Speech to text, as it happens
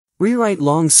Rewrite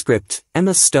long script.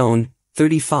 Emma Stone,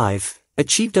 35,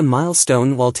 achieved a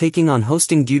milestone while taking on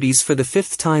hosting duties for the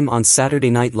 5th time on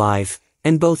Saturday Night Live,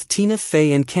 and both Tina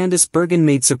Fey and Candice Bergen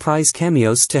made surprise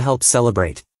cameos to help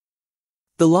celebrate.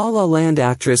 The La La Land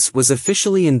actress was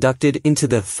officially inducted into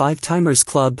the Five-Timers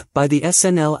Club by the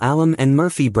SNL Alum and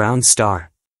Murphy Brown star.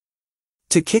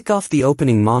 To kick off the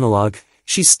opening monologue,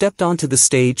 she stepped onto the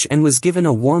stage and was given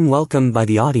a warm welcome by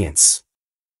the audience.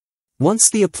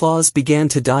 Once the applause began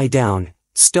to die down,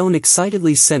 Stone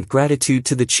excitedly sent gratitude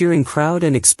to the cheering crowd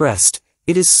and expressed,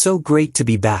 "It is so great to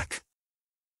be back.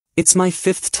 It's my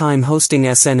 5th time hosting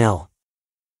SNL."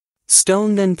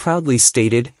 Stone then proudly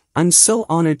stated, "I'm so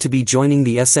honored to be joining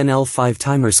the SNL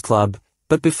Five-Timers Club,"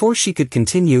 but before she could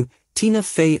continue, Tina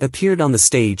Fey appeared on the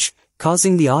stage,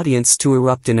 causing the audience to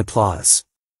erupt in applause.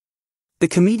 The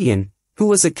comedian, who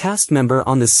was a cast member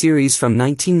on the series from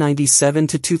 1997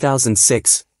 to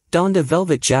 2006, donned a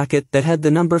velvet jacket that had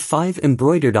the number 5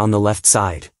 embroidered on the left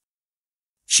side.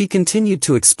 She continued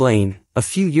to explain, "A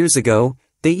few years ago,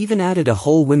 they even added a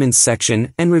whole women's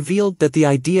section and revealed that the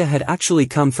idea had actually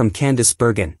come from Candice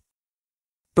Bergen."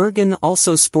 Bergen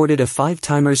also sported a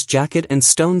Five-Timers jacket and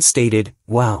Stone stated,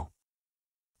 "Wow.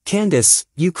 Candice,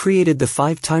 you created the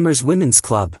Five-Timers Women's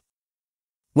Club.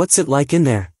 What's it like in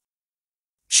there?"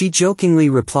 She jokingly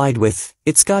replied with,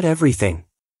 "It's got everything.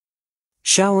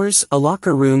 Showers, a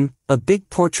locker room, a big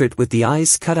portrait with the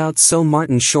eyes cut out so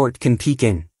Martin Short can peek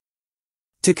in."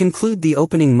 To conclude the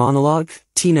opening monologue,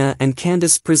 Tina and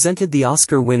Candice presented the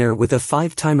Oscar winner with a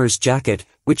Five-Timers jacket,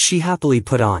 which she happily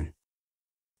put on.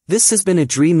 "This has been a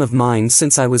dream of mine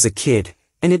since I was a kid,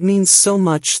 and it means so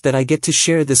much that I get to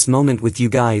share this moment with you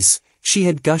guys," she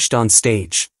had gushed on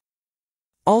stage.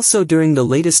 Also during the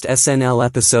latest SNL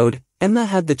episode, Emma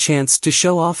had the chance to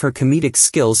show off her comedic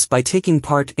skills by taking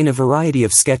part in a variety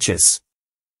of sketches.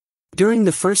 During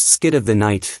the first skit of the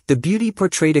night, the beauty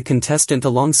portrayed a contestant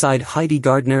alongside Heidi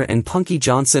Gardner and Punky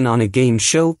Johnson on a game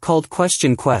show called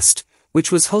Question Quest,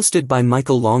 which was hosted by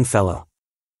Michael Longfellow.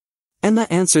 Emma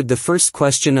answered the first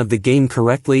question of the game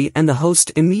correctly and the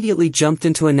host immediately jumped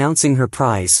into announcing her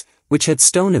prize, which had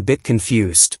Stone a bit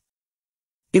confused.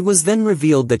 It was then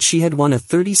revealed that she had won a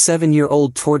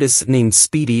 37-year-old tortoise named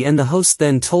Speedy, and the host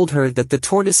then told her that the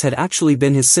tortoise had actually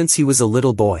been his since he was a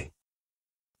little boy.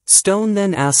 Stone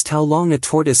then asked how long a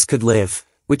tortoise could live,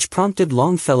 which prompted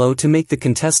Longfellow to make the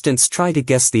contestants try to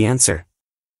guess the answer.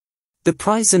 The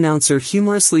prize announcer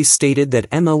humorously stated that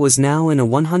Emma was now in a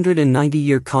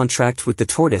 190-year contract with the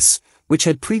tortoise, which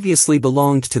had previously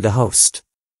belonged to the host.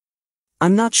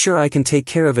 "I'm not sure I can take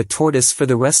care of a tortoise for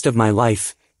the rest of my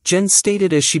life," Jen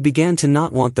stated as she began to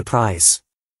not want the prize.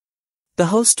 The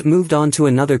host moved on to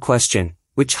another question,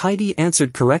 which Heidi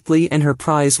answered correctly, and her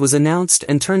prize was announced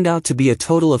and turned out to be a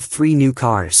total of 3 new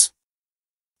cars.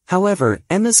 However,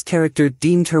 Emma's character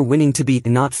deemed her winning to be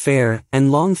not fair,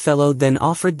 and Longfellow then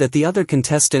offered that the other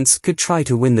contestants could try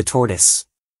to win the tortoise.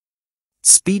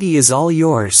 "Speedy is all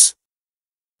yours,"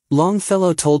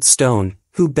 Longfellow told Stone,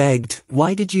 who begged,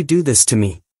 "Why did you do this to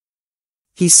me?"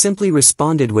 He simply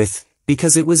responded with,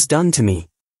 "Because it was done to me."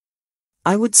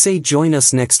 I would say join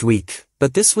us next week,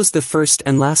 but this was the first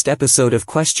and last episode of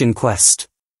Question Quest.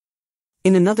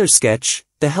 In another sketch,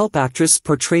 the help actress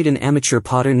portrayed an amateur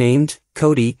potter named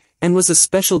Cody, and was a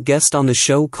special guest on the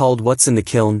show called What's in the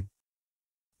Kiln.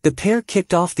 The pair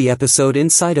kicked off the episode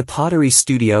inside a pottery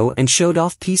studio and showed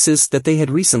off pieces that they had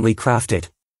recently crafted.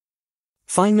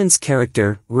 Feynman's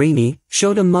character, Rainey,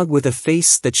 showed a mug with a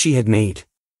face that she had made.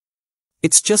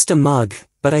 "It's just a mug,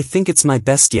 but I think it's my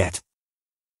best yet.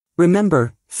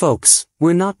 Remember, folks,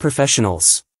 we're not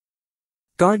professionals."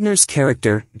 Gardner's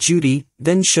character, Judy,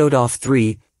 then showed off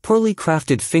 3 poorly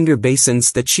crafted finger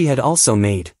basins that she had also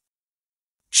made.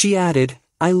 She added,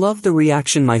 "I love the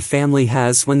reaction my family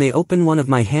has when they open one of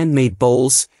my handmade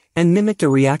bowls," and mimicked a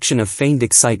reaction of feigned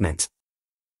excitement.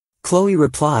 Chloe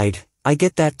replied, "I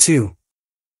get that too."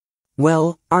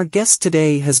 Well, our guest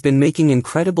today has been making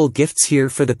incredible gifts here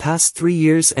for the past 3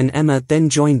 years, and Emma then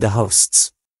joined the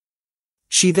hosts.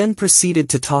 She then proceeded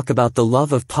to talk about the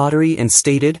love of pottery and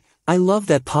stated, "I love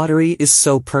that pottery is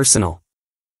so personal.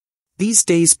 These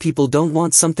days people don't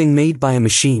want something made by a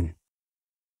machine.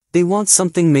 They want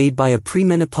something made by a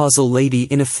premenopausal lady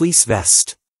in a fleece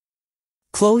vest."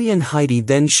 Chloe and Heidi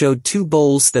then showed 2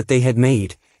 bowls that they had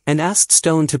made, and asked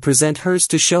Stone to present hers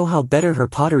to show how better her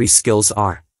pottery skills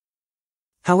are.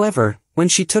 However, when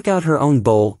she took out her own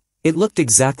bowl, it looked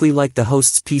exactly like the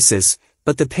host's pieces,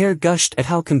 but the pair gushed at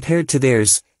how compared to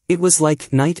theirs, it was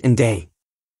like night and day.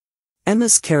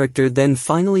 Emma's character then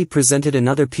finally presented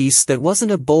another piece that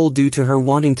wasn't a bowl due to her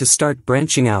wanting to start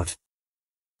branching out.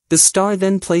 The star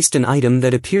then placed an item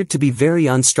that appeared to be very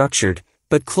unstructured,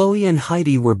 but Chloe and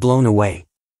Heidi were blown away.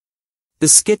 The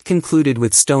skit concluded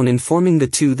with Stone informing the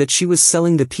two that she was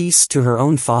selling the piece to her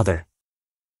own father.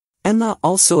 Emma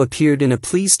also appeared in a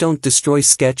Please Don't Destroy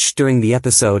sketch during the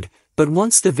episode, but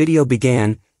once the video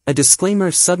began, a disclaimer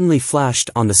suddenly flashed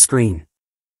on the screen.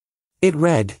 It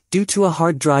read, "Due to a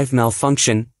hard drive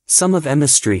malfunction, some of Emma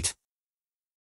Street."